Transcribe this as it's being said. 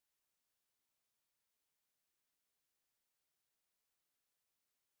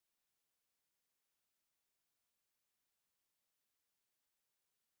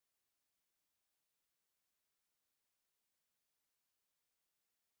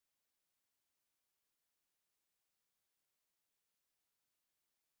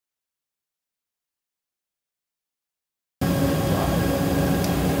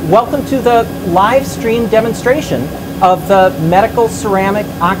Welcome to the live stream demonstration of the Medical Ceramic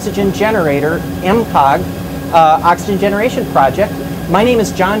Oxygen Generator, M-COG, Oxygen Generation Project. My name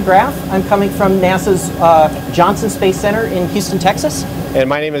is John Graf. I'm coming from NASA's Johnson Space Center in Houston, Texas. And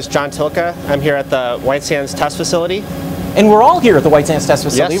my name is John Tilka. I'm here at the White Sands Test Facility. And we're all here at the White Sands Test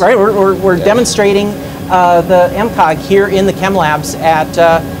Facility, yes. Right? We're demonstrating the M-COG here in the Chem Labs at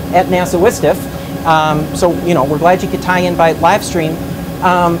NASA WSTF. So, you know, we're glad you could tie in by live stream.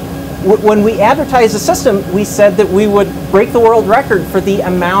 When we advertised the system, we said that we would break the world record for the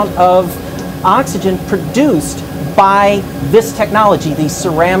amount of oxygen produced by this technology, these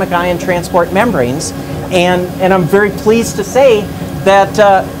ceramic ion transport membranes, and I'm very pleased to say that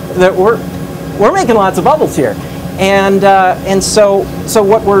that we're making lots of bubbles here, and so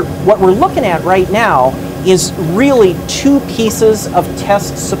what we're looking at right now is really two pieces of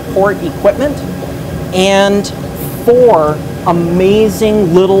test support equipment and 4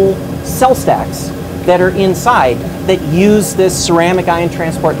 amazing little cell stacks that are inside that use this ceramic ion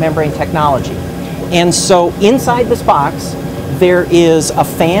transport membrane technology. And so inside this box there is a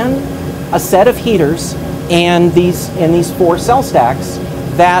fan, a set of heaters, and these 4 cell stacks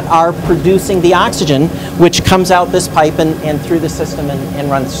that are producing the oxygen, which comes out this pipe and through the system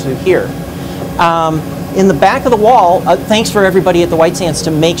and runs through here. In the back of the wall, thanks for everybody at the White Sands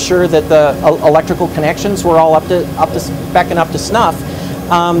to make sure that the electrical connections were all up to spec and up to snuff.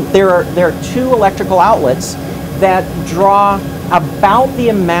 There are 2 electrical outlets that draw about the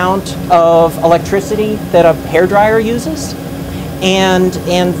amount of electricity that a hairdryer uses, and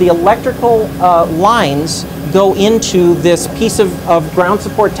the electrical lines go into this piece of ground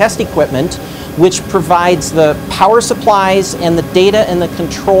support test equipment, which provides the power supplies and the data and the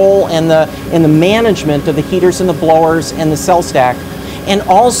control and the management of the heaters and the blowers and the cell stack, and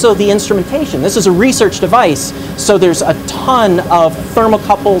also the instrumentation. This is a research device, so there's a ton of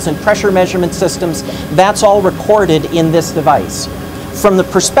thermocouples and pressure measurement systems. That's all recorded in this device. From the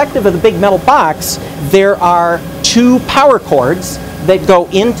perspective of the big metal box, there are 2 power cords that go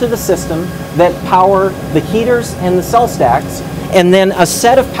into the system that power the heaters and the cell stacks, and then a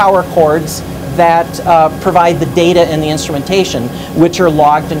set of power cords that provide the data and the instrumentation, which are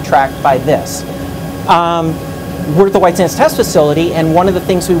logged and tracked by this. We're at the White Sands Test Facility, and one of the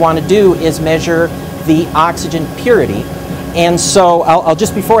things we want to do is measure the oxygen purity. And so I'll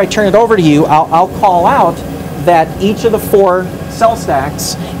just, before I turn it over to you, I'll call out that each of the 4 cell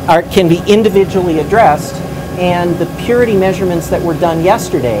stacks can be individually addressed, and the purity measurements that were done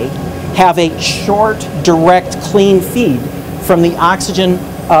yesterday have a short, direct, clean feed from the oxygen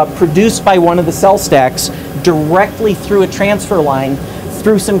produced by one of the cell stacks directly through a transfer line,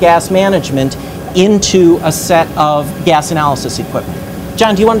 through some gas management, into a set of gas analysis equipment.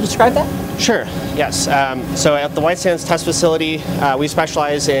 John, do you want to describe that? Sure, yes. So at the White Sands Test Facility, we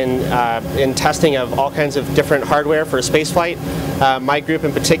specialize in testing of all kinds of different hardware for spaceflight. My group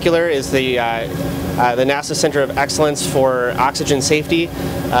in particular is the NASA Center of Excellence for Oxygen Safety.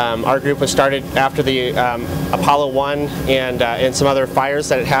 Our group was started after the Apollo 1 and some other fires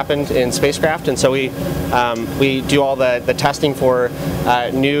that had happened in spacecraft, and so we do all the testing for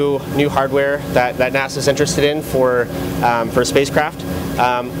new hardware that NASA's interested in for spacecraft.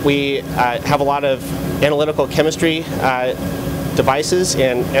 We have a lot of analytical chemistry devices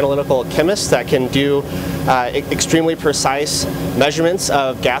and analytical chemists that can do extremely precise measurements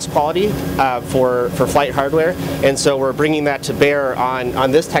of gas quality for flight hardware, and so we're bringing that to bear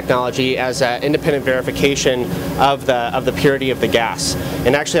on this technology as an independent verification of the purity of the gas.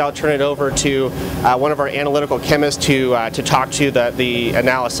 And actually, I'll turn it over to one of our analytical chemists to talk to the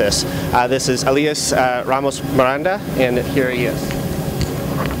analysis. This is Elias Ramos Miranda, and here he is.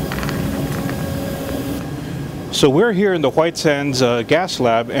 So we're here in the White Sands gas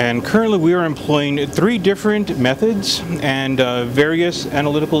lab, and currently we are employing 3 different methods and various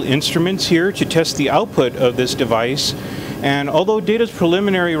analytical instruments here to test the output of this device. And although data is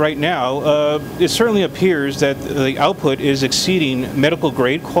preliminary right now, it certainly appears that the output is exceeding medical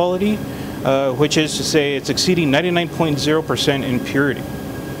grade quality, which is to say it's exceeding 99.0% in purity.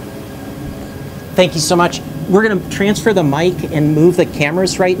 Thank you so much. We're going to transfer the mic and move the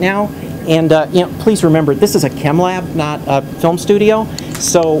cameras right now. And you know, please remember, this is a chem lab, not a film studio.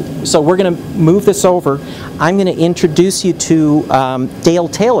 So we're going to move this over. I'm going to introduce you to Dale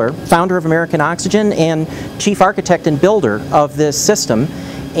Taylor, founder of American Oxygen and chief architect and builder of this system.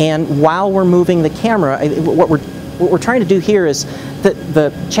 And while we're moving the camera, what we're trying to do here is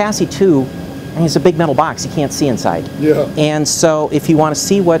the chassis 2. I mean, it's a big metal box. You can't see inside. Yeah. And so if you want to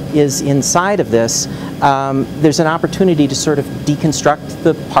see what is inside of this, there's an opportunity to sort of deconstruct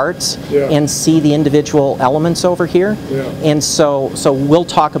the parts Yeah. and see the individual elements over here. Yeah. And so we'll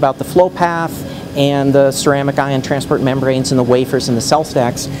talk about the flow path and the ceramic ion transport membranes and the wafers and the cell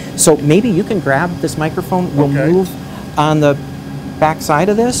stacks. So maybe you can grab this microphone. We'll Okay. move on the back side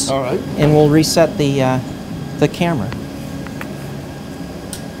of this. All right. And we'll reset the camera.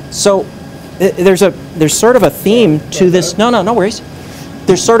 So there's sort of a theme to this. No worries.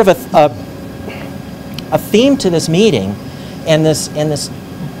 There's sort of a theme to this meeting, and this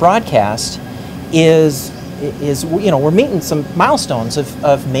broadcast is we're meeting some milestones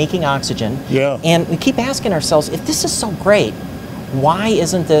of making oxygen. Yeah. And we keep asking ourselves, if this is so great, why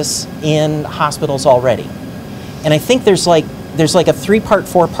isn't this in hospitals already? And I think there's like a 3-part,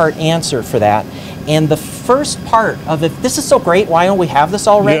 4-part answer for that. And the first part of, if this is so great, why don't we have this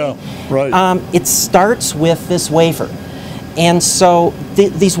already? Yeah, right. It starts with this wafer. And so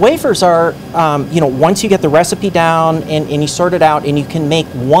these wafers are, once you get the recipe down and you sort it out and you can make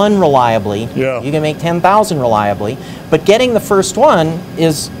one reliably, Yeah. you can make 10,000 reliably, but getting the first one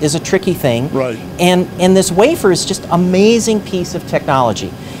is a tricky thing. Right. And this wafer is just amazing piece of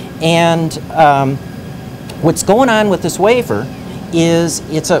technology. And what's going on with this wafer is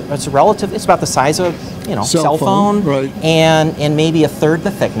it's about the size of cell phone, right. and maybe a third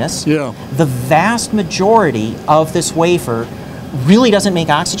the thickness. Yeah. The vast majority of this wafer really doesn't make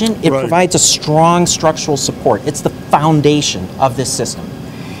oxygen. It Right. provides a strong structural support. It's the foundation of this system.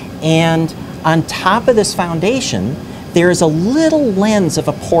 And on top of this foundation, there is a little lens of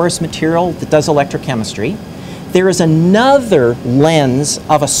a porous material that does electrochemistry. There is another lens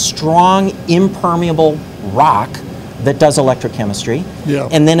of a strong impermeable rock that does electrochemistry, Yeah.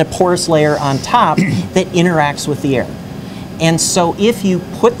 and then a porous layer on top that interacts with the air. And so if you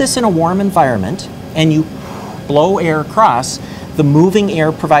put this in a warm environment and you blow air across, the moving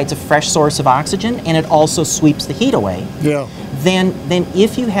air provides a fresh source of oxygen, and it also sweeps the heat away. Yeah. Then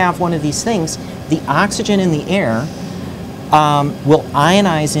if you have one of these things, the oxygen in the air will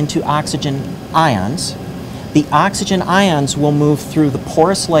ionize into oxygen ions. The oxygen ions will move through the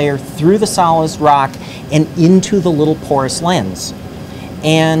porous layer, through the solid rock, and into the little porous lens.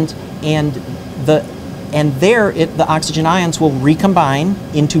 And there the oxygen ions will recombine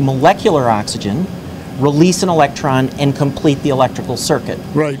into molecular oxygen, release an electron, and complete the electrical circuit.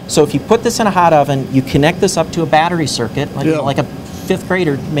 Right. So if you put this in a hot oven, you connect this up to a battery circuit, like a 5th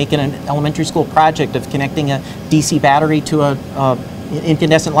grader making an elementary school project of connecting a DC battery to an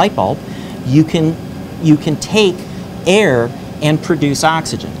incandescent light bulb, you can take air and produce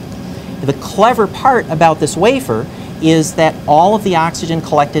oxygen. The clever part about this wafer is that all of the oxygen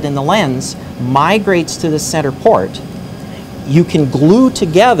collected in the lens migrates to the center port. You can glue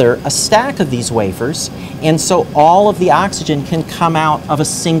together a stack of these wafers, and so all of the oxygen can come out of a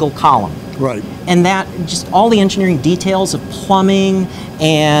single column. Right. And that, just all the engineering details of plumbing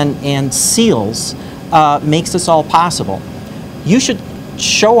and seals makes this all possible. You should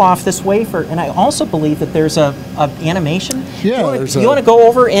show off this wafer, and I also believe that there's a animation. Yeah, you want to go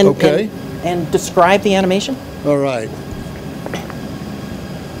over and, Okay. and describe the animation? All right.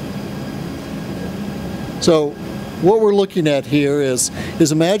 So what we're looking at here is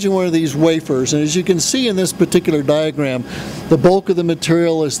imagine one of these wafers, and as you can see in this particular diagram, the bulk of the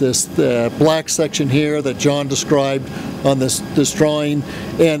material is this black section here that John described on this drawing,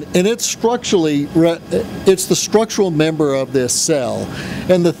 and it's structurally, it's the structural member of this cell.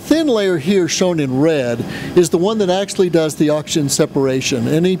 And the thin layer here shown in red is the one that actually does the oxygen separation.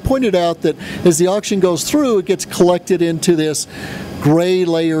 And he pointed out that as the oxygen goes through, it gets collected into this gray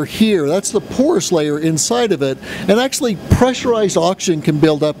layer here. That's the porous layer inside of it, and actually pressurized oxygen can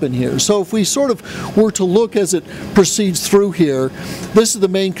build up in here. So if we sort of were to look as it proceeds through here, this is the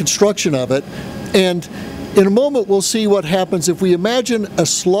main construction of it, and in a moment we'll see what happens if we imagine a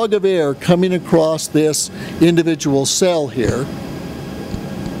slug of air coming across this individual cell here.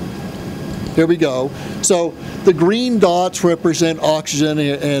 Here we go. So the green dots represent oxygen,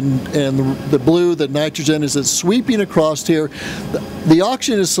 and the blue, the nitrogen, as it's sweeping across here. The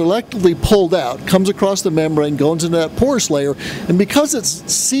oxygen is selectively pulled out, comes across the membrane, goes into that porous layer, and because it's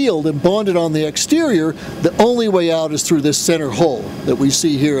sealed and bonded on the exterior, the only way out is through this center hole that we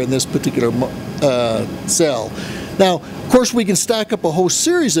see here in this particular cell. Now, of course, we can stack up a whole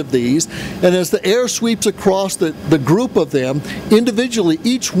series of these, and as the air sweeps across the group of them, individually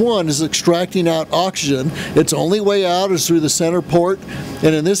each one is extracting out oxygen. Its only way out is through the center port,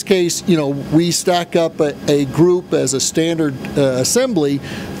 and in this case, you know, we stack up a group as a standard assembly,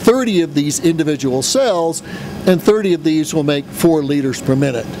 30 of these individual cells, and 30 of these will make 4 liters per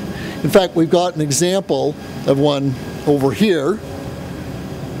minute. In fact, we've got an example of one over here.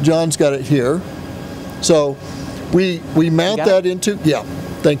 John's got it here. So we mount that into, yeah,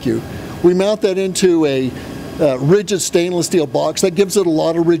 thank you. We mount that into a rigid stainless steel box. That gives it a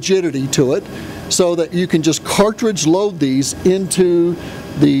lot of rigidity to it, so that you can just cartridge load these into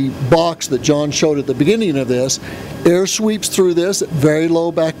the box that John showed at the beginning of this. Air sweeps through this at very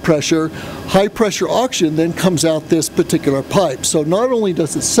low back pressure. High pressure oxygen then comes out this particular pipe. So not only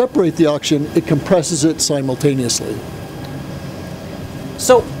does it separate the oxygen, it compresses it simultaneously.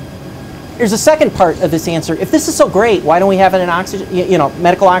 So there's a second part of this answer. If this is so great, why don't we have it in oxygen,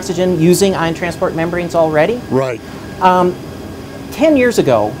 medical oxygen using ion transport membranes already? Right. 10 years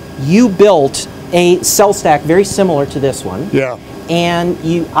ago, you built a cell stack very similar to this one. Yeah. And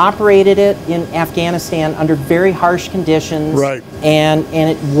you operated it in Afghanistan under very harsh conditions. Right. And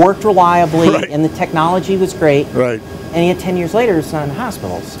it worked reliably, right. and the technology was great. Right. And yet 10 years later, it's not in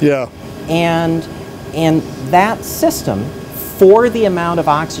hospitals. Yeah. And that system, for the amount of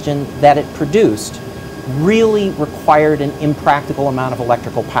oxygen that it produced, really required an impractical amount of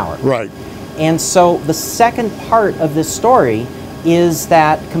electrical power. Right. And so the second part of this story is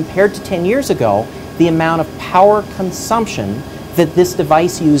that compared to 10 years ago, the amount of power consumption that this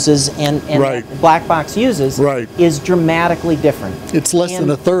device uses and right. that black box uses right. is dramatically different. It's less than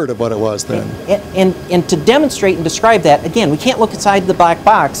a third of what it was then. And to demonstrate and describe that, again, we can't look inside the black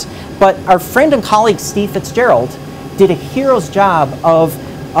box, but our friend and colleague Steve Fitzgerald did a hero's job of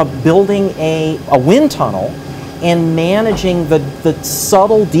building a wind tunnel and managing the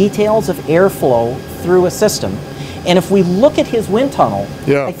subtle details of airflow through a system. And if we look at his wind tunnel,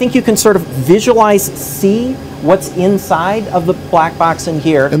 yeah. I think you can sort of see what's inside of the black box in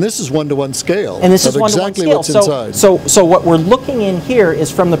here. And this is one-to-one scale. And this is one-to-one exactly scale. What's inside. So what we're looking in here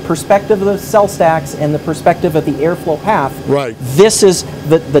is from the perspective of the cell stacks and the perspective of the airflow path. Right. This is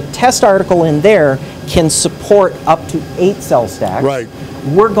the test article in there can support up to 8 cell stacks. Right.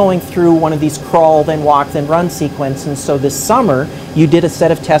 We're going through one of these crawl, then walk, then run sequence, and so this summer you did a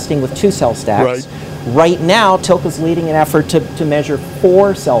set of testing with 2 cell stacks. Right. Right now, Tilka's leading an effort to measure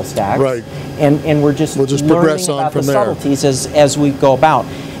 4 cell stacks. Right. And we'll just progress learning on about from the there. subtleties as we go about.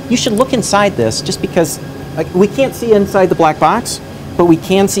 You should look inside this, just because we can't see inside the black box, but we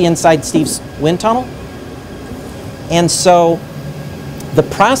can see inside Steve's wind tunnel. And so the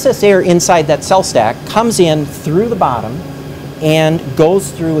process air inside that cell stack comes in through the bottom and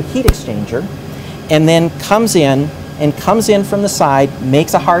goes through a heat exchanger, and then comes in from the side,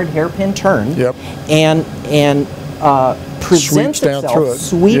 makes a hard hairpin turn, yep. and presents itself,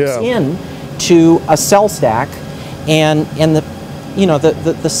 sweeps in to a cell stack, and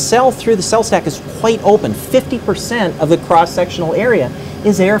the cell through the cell stack is quite open. 50% of the cross-sectional area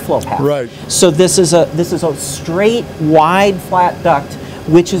is airflow path. Right. So this is a straight, wide, flat duct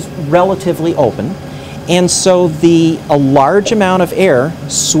which is relatively open, and so a large amount of air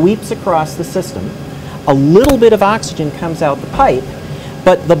sweeps across the system. A little bit of oxygen comes out the pipe,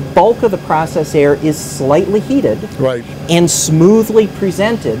 but the bulk of the process air is slightly heated right. and smoothly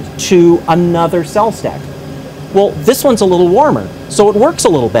presented to another cell stack. Well, this one's a little warmer, so it works a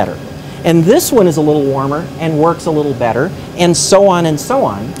little better. And this one is a little warmer and works a little better, and so on and so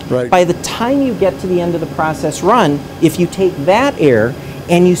on. Right. By the time you get to the end of the process run, if you take that air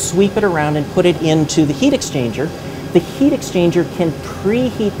and you sweep it around and put it into the heat exchanger, the heat exchanger can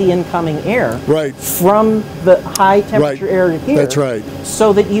preheat the incoming air right. from the high temperature right. air here. That's right.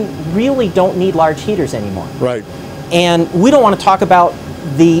 So that you really don't need large heaters anymore. Right. And we don't want to talk about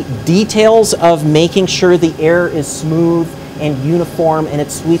the details of making sure the air is smooth and uniform and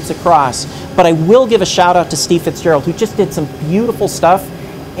it sweeps across, but I will give a shout out to Steve Fitzgerald, who just did some beautiful stuff,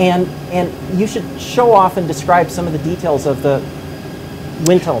 and you should show off and describe some of the details of the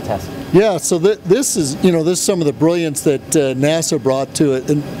wind tunnel test. Yeah, so this is some of the brilliance that NASA brought to it,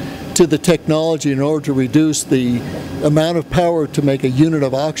 and to the technology in order to reduce the amount of power to make a unit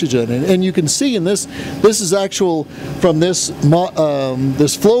of oxygen. And you can see in this is actual from this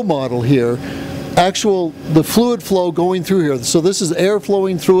flow model here, the fluid flow going through here. So this is air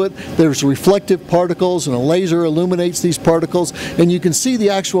flowing through it. There's reflective particles, and a laser illuminates these particles, and you can see the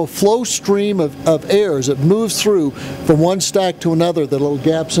actual flow stream of air as it moves through from one stack to another, the little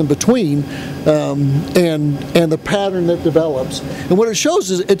gaps in between, and the pattern that develops. And what it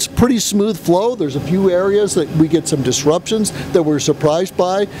shows is it's pretty smooth flow. There's a few areas that we get some disruptions that we're surprised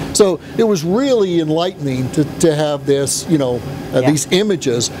by. So it was really enlightening to have this, these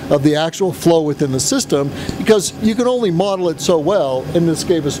images of the actual flow within the system, because you can only model it so well, and this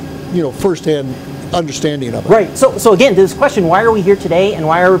gave us, firsthand understanding of it. Right. So again, this question, why are we here today and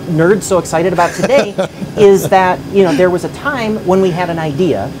why are nerds so excited about today, is that, you know, there was a time when we had an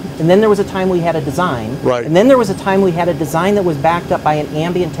idea, and then there was a time we had a design, right, and then there was a time we had a design that was backed up by an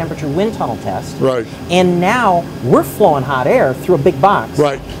ambient temperature wind tunnel test, right, and now we're flowing hot air through a big box,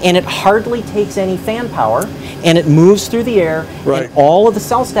 right, and it hardly takes any fan power, and it moves through the air, right, and all of the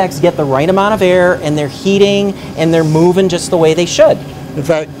cell stacks get the right amount of air, and they're heating, and they're moving just the way they should. In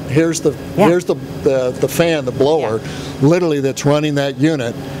fact, here's the fan, the blower, literally that's running that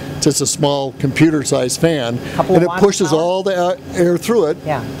unit. It's just a small computer-sized fan, and it pushes all the air through it.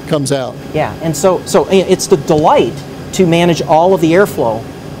 Comes out. Yeah, and so it's the delight to manage all of the airflow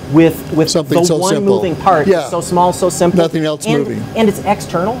with something the so one simple. Moving part. Yeah. So small, so simple. Nothing else moving. And it's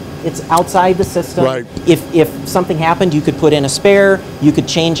external. It's outside the system. Right. If something happened, you could put in a spare. You could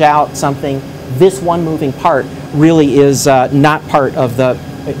change out something. This one moving part really is not part of the,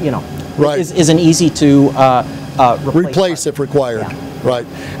 you know, right, is an easy to replace if required. Yeah. Right,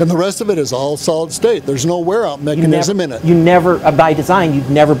 and the rest of it is all solid state. There's no wear out mechanism in it. You never, by design, you'd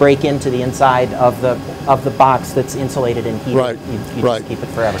never break into the inside of the box that's insulated and heated. Right, you right. Just keep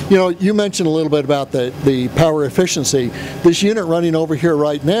it forever. You know, you mentioned a little bit about the power efficiency. This unit running over here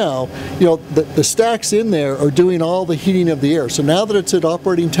right now, you know, the stacks in there are doing all the heating of the air. So now that it's at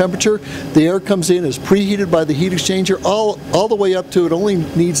operating temperature, the air comes in, is preheated by the heat exchanger all the way up to it only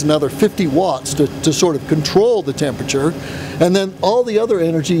needs another 50 watts to sort of control the temperature. And then all the other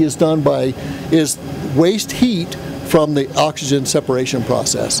energy is done by waste heat from the oxygen separation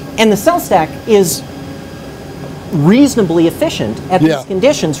process. And the cell stack is reasonably efficient at these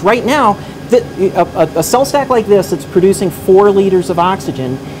conditions. Right now, a cell stack like this that's producing 4 liters of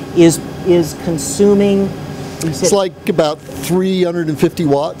oxygen is consuming. It's like about 350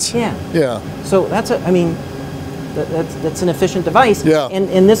 watts. Yeah. Yeah. So that's that's an efficient device. Yeah.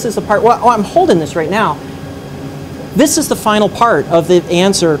 And this is the part. Well, I'm holding this right now. This is the final part of the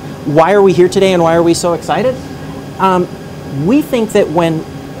answer, why are we here today and why are we so excited? We think that when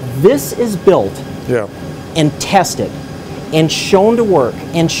this is built and tested and shown to work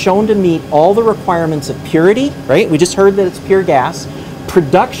and shown to meet all the requirements of purity, right? We just heard that it's pure gas.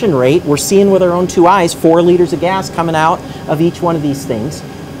 Production rate, we're seeing with our own 2 eyes, 4 liters of gas coming out of each one of these things.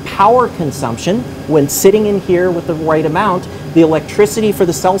 Power consumption, when sitting in here with the right amount, the electricity for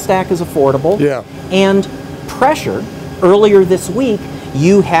the cell stack is affordable. Yeah. And pressure, earlier this week,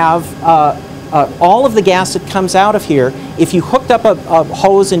 you have all of the gas that comes out of here. If you hooked up a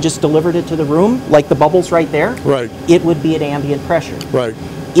hose and just delivered it to the room, like the bubbles right there, it would be at ambient pressure. Right.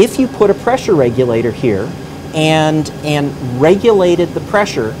 If you put a pressure regulator here and regulated the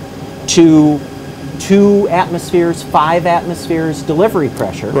pressure to 2 atmospheres, 5 atmospheres delivery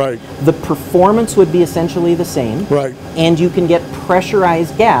pressure, the performance would be essentially the same. Right. And you can get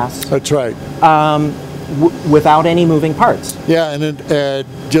pressurized gas. That's right. Without any moving parts. Yeah, and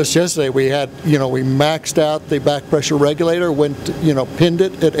just yesterday we had, you know, we maxed out the back pressure regulator, went, you know, pinned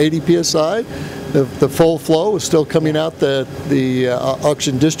it at 80 psi. The full flow is still coming out the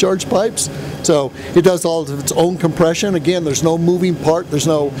oxygen discharge pipes. So it does all of its own compression. Again, there's no moving part, there's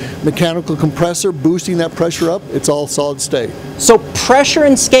no mechanical compressor boosting that pressure up. It's all solid state. So pressure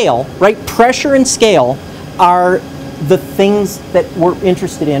and scale, right? Pressure and scale are the things that we're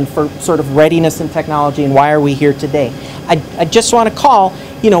interested in for sort of readiness and technology, and why are we here today. I just want to call,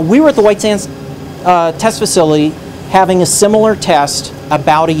 you know, we were at the White Sands test facility having a similar test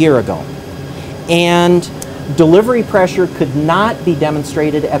about a year ago. And delivery pressure could not be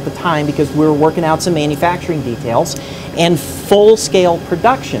demonstrated at the time because we were working out some manufacturing details, and full-scale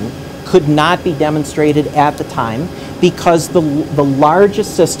production could not be demonstrated at the time because the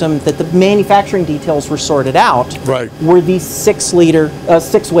largest system that the manufacturing details were sorted out were these 6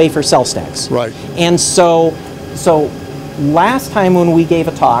 wafer cell stacks. Right. And so last time when we gave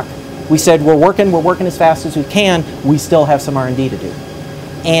a talk, we said we're working as fast as we can. We still have some R&D to do.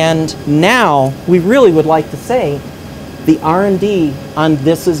 And now we really would like to say the R&D on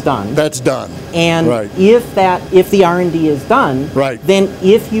this is done. That's done. And if the R&D is done, then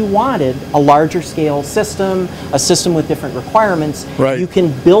if you wanted a larger scale system, a system with different requirements, you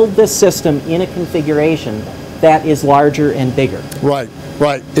can build this system in a configuration that is larger and bigger. Right.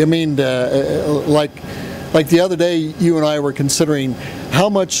 I mean, like the other day, you and I were considering how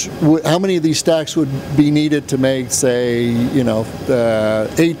many of these stacks would be needed to make, say, you know,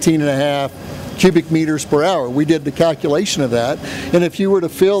 18.5 cubic meters per hour. We did the calculation of that, and if you were to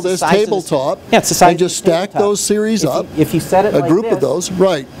fill this tabletop and just stack those series up, if you set it a like group this, of those,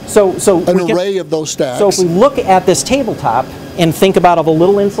 so an array of those stacks. So if we look at this tabletop, and think about of a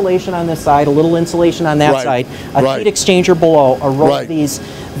little insulation on this side, a little insulation on that Right, side, a right. heat exchanger below, a row Right. of these.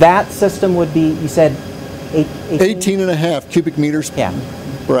 That system would be, you said, 18.5 cubic meters Yeah.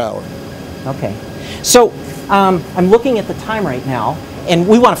 per hour. Okay. So I'm looking at the time right now, and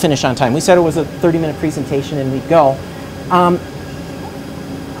we want to finish on time. We said it was a 30-minute presentation and we'd go.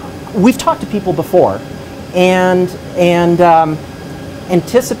 We've talked to people before, and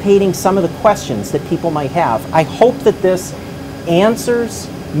anticipating some of the questions that people might have. I hope that this answers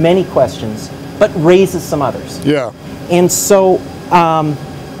many questions, but raises some others. Yeah. And so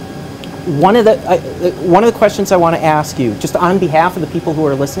one of the questions I want to ask you, just on behalf of the people who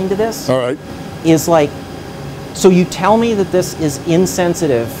are listening to this, All right. is like, so you tell me that this is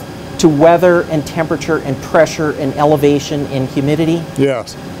insensitive to weather and temperature and pressure and elevation and humidity?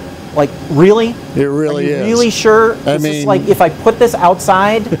 Yes. Like, really? It really Are you is. really sure? I Is this mean- like, if I put this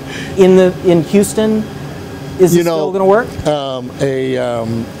outside in Houston, is it still going to work?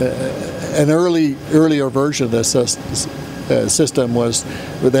 An earlier version of this system was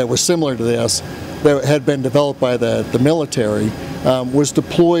similar to this, that had been developed by the military, was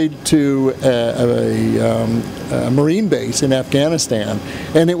deployed to a Marine base in Afghanistan,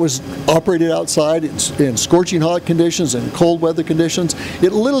 and it was operated outside in scorching hot conditions and cold weather conditions.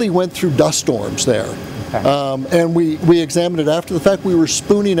 It literally went through dust storms there. Okay. And we examined it after the fact. We were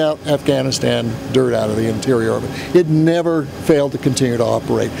spooning out Afghanistan dirt out of the interior of it. It never failed to continue to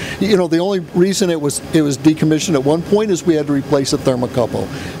operate. You know, the only reason it was decommissioned at one point is we had to replace a thermocouple,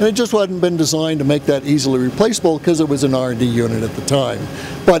 and it just hadn't been designed to make that easily replaceable because it was an R&D unit at the time.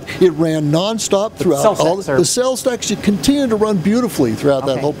 But it ran nonstop throughout all the cell stacks. You continue to run beautifully throughout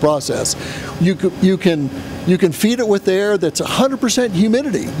that whole process. You can feed it with air that's 100%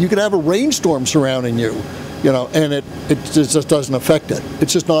 humidity. You could have a rainstorm surrounding you, you know, and it just doesn't affect it.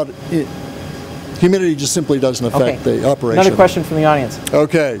 It's just not, humidity just simply doesn't affect the operation. Another question from the audience.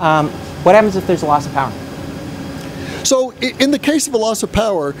 Okay. What happens if there's a loss of power? So in the case of a loss of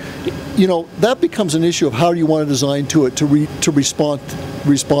power, you know, that becomes an issue of how you want to design to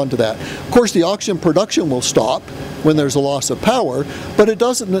respond to that. Of course, the oxygen production will stop when there's a loss of power, but it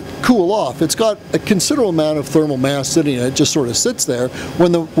doesn't cool off. It's got a considerable amount of thermal mass sitting in it. It just sort of sits there.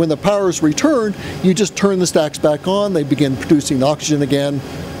 When the power is returned, you just turn the stacks back on. They begin producing oxygen again.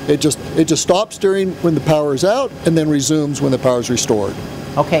 It just stops during when the power is out and then resumes when the power is restored.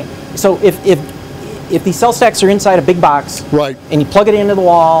 Okay. So if these cell stacks are inside a big box, right, and you plug it into the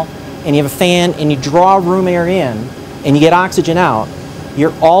wall, and you have a fan, and you draw room air in, and you get oxygen out,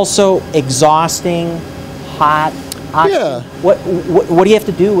 you're also exhausting hot oxygen. Yeah. What do you have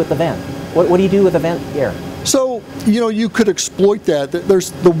to do with the vent? What do you do with the vent air? So, you know, you could exploit that.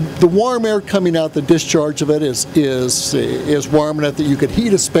 There's the warm air coming out, the discharge of it is warm enough that you could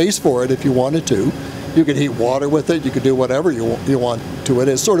heat a space for it if you wanted to. You could heat water with it. You could do whatever you want to it.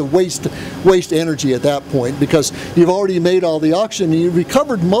 It's sort of waste energy at that point because you've already made all the oxygen and you've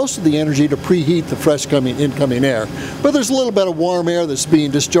recovered most of the energy to preheat the fresh incoming air. But there's a little bit of warm air that's being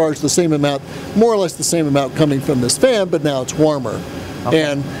discharged, the same amount, more or less the same amount coming from this fan, but now it's warmer.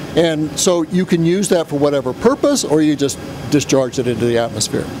 Okay. And so you can use that for whatever purpose, or you just discharge it into the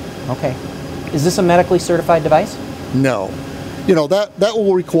atmosphere. Okay. Is this a medically certified device? No. You know, that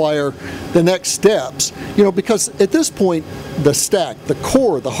will require the next steps, you know, because at this point, the stack, the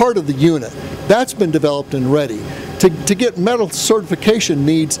core, the heart of the unit, that's been developed and ready. To get metal certification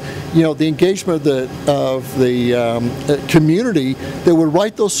needs, you know, the engagement of the community that would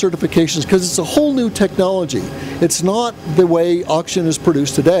write those certifications because it's a whole new technology. It's not the way oxygen is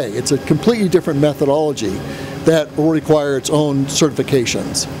produced today. It's a completely different methodology that will require its own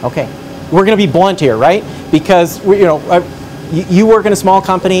certifications. Okay. We're going to be blunt here, right? Because, you work in a small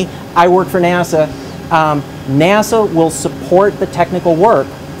company, I work for NASA. NASA will support the technical work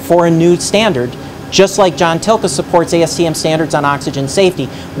for a new standard, just like John Tilka supports ASTM standards on oxygen safety.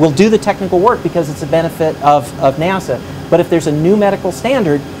 We'll do the technical work because it's a benefit of NASA. But if there's a new medical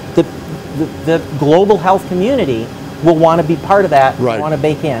standard, the global health community will want to be part of that, right, want to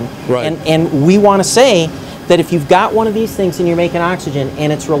bake in. Right. And we want to say that if you've got one of these things and you're making oxygen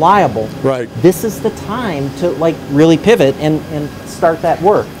and it's reliable, right, this is the time to like really pivot and start that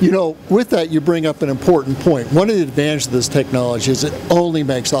work. You know, with that you bring up an important point. One of the advantages of this technology is it only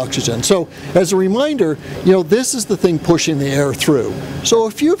makes oxygen. So as a reminder, you know, this is the thing pushing the air through. So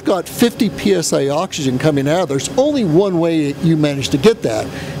if you've got 50 psi oxygen coming out, there's only one way you manage to get that,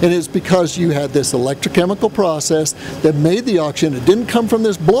 and it's because you had this electrochemical process that made the oxygen. It didn't come from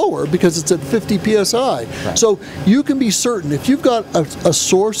this blower because it's at 50 psi. Right. So you can be certain, if you've got a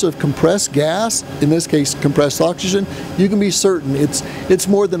source of compressed gas, in this case compressed oxygen, you can be certain it's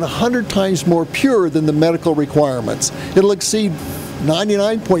more than 100 times more pure than the medical requirements. It'll exceed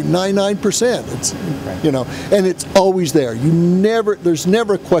 99.99%. It's, you know, and it's always there. There's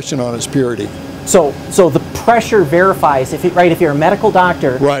never a question on its purity. So the pressure verifies, if you're a medical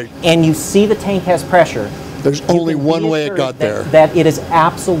doctor, and you see the tank has pressure, there's only one way it got there. That it is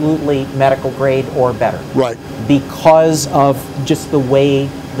absolutely medical grade or better. Right. Because of just the way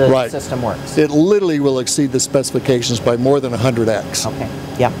the system works. It literally will exceed the specifications by more than 100x. Okay.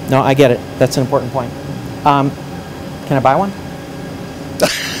 Yeah. No, I get it. That's an important point. Can I buy one?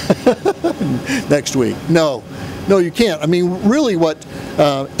 Next week. No, you can't. I mean, really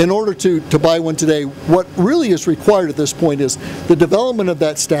in order to buy one today, what really is required at this point is the development of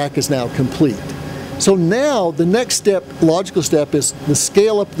that stack is now complete. So now the next step, logical step, is to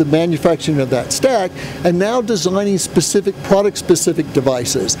scale up the manufacturing of that stack and now designing product-specific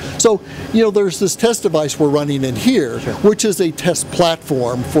devices. So, you know, there's this test device we're running in here, which is a test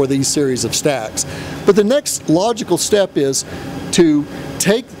platform for these series of stacks. But the next logical step is to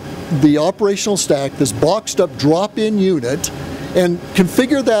take the operational stack, this boxed up drop-in unit, and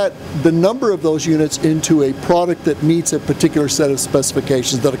configure the number of those units into a product that meets a particular set of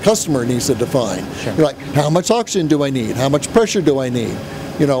specifications that a customer needs to define. You're like, how much oxygen do I need? How much pressure do I need?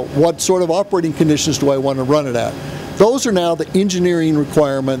 You know, what sort of operating conditions do I want to run it at? Those are now the engineering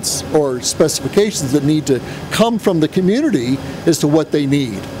requirements or specifications that need to come from the community as to what they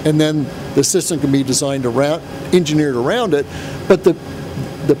need. And then the system can be designed engineered around it. But the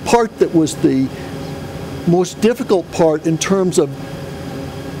part that was the most difficult part in terms of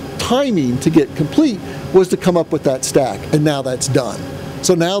timing to get complete was to come up with that stack, and now that's done.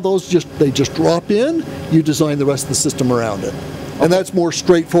 So now they just drop in, you design the rest of the system around it. And that's more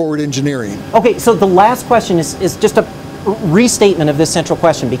straightforward engineering. Okay, so the last question is just a restatement of this central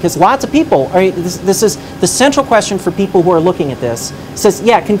question, because lots of people, this is the central question for people who are looking at this, says,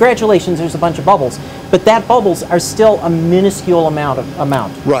 yeah, congratulations, there's a bunch of bubbles, but that bubbles are still a minuscule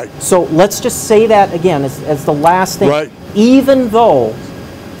amount. Right. So let's just say that again as the last thing. Right. Even though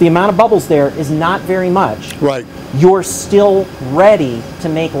the amount of bubbles there is not very much, right, you're still ready to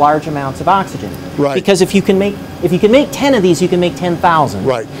make large amounts of oxygen. Right. Because if you can make 10 of these, you can make 10,000.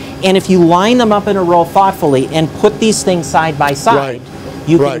 Right. And if you line them up in a row thoughtfully and put these things side by side,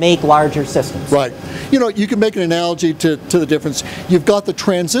 you can make larger systems. Right. You know, you can make an analogy to the difference. You've got the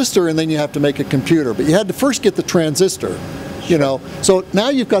transistor and then you have to make a computer, but you had to first get the transistor. You know, so now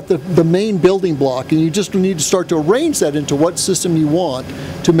you've got the main building block, and you just need to start to arrange that into what system you want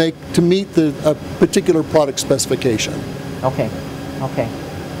to meet a particular product specification. Okay, okay.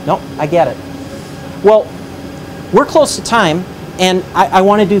 No, I get it. Well, we're close to time, and I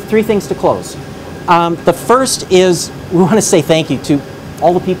want to do three things to close. The first is we want to say thank you to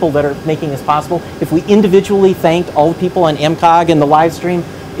all the people that are making this possible. If we individually thanked all the people on M-COG and the live stream,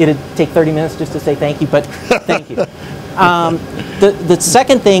 it'd take 30 minutes just to say thank you, but thank you. The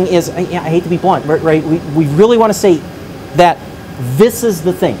second thing is, I hate to be blunt, right? We really want to say that this is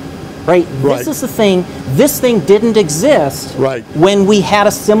the thing, right? This is the thing. This thing didn't exist when we had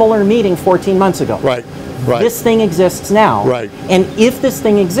a similar meeting 14 months ago. Right. This thing exists now. Right. And if this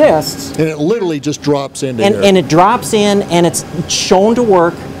thing exists, and it literally just drops into here. And it drops in, and it's shown to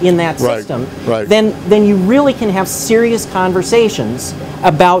work in that system. Right. Then you really can have serious conversations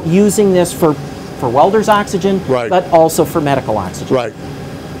about using this for welders' oxygen, but also for medical oxygen. Right.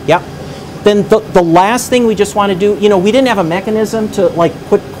 Yep. Then the last thing we just want to do, you know, we didn't have a mechanism to like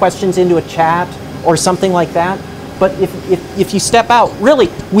put questions into a chat or something like that. But if you step out, really,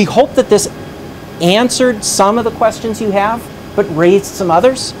 we hope that this answered some of the questions you have, but raised some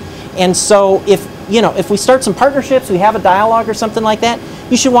others. And so if we start some partnerships, we have a dialogue or something like that,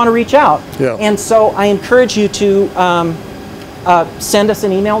 you should want to reach out. Yeah. And so I encourage you to send us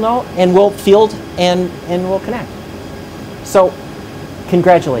an email note, and we'll field and we'll connect. So,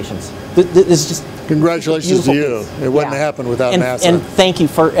 congratulations. This is just congratulations to you. It wouldn't have happened without NASA. And thank you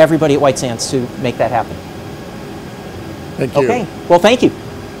for everybody at White Sands to make that happen. Thank you. Okay. Well, thank you.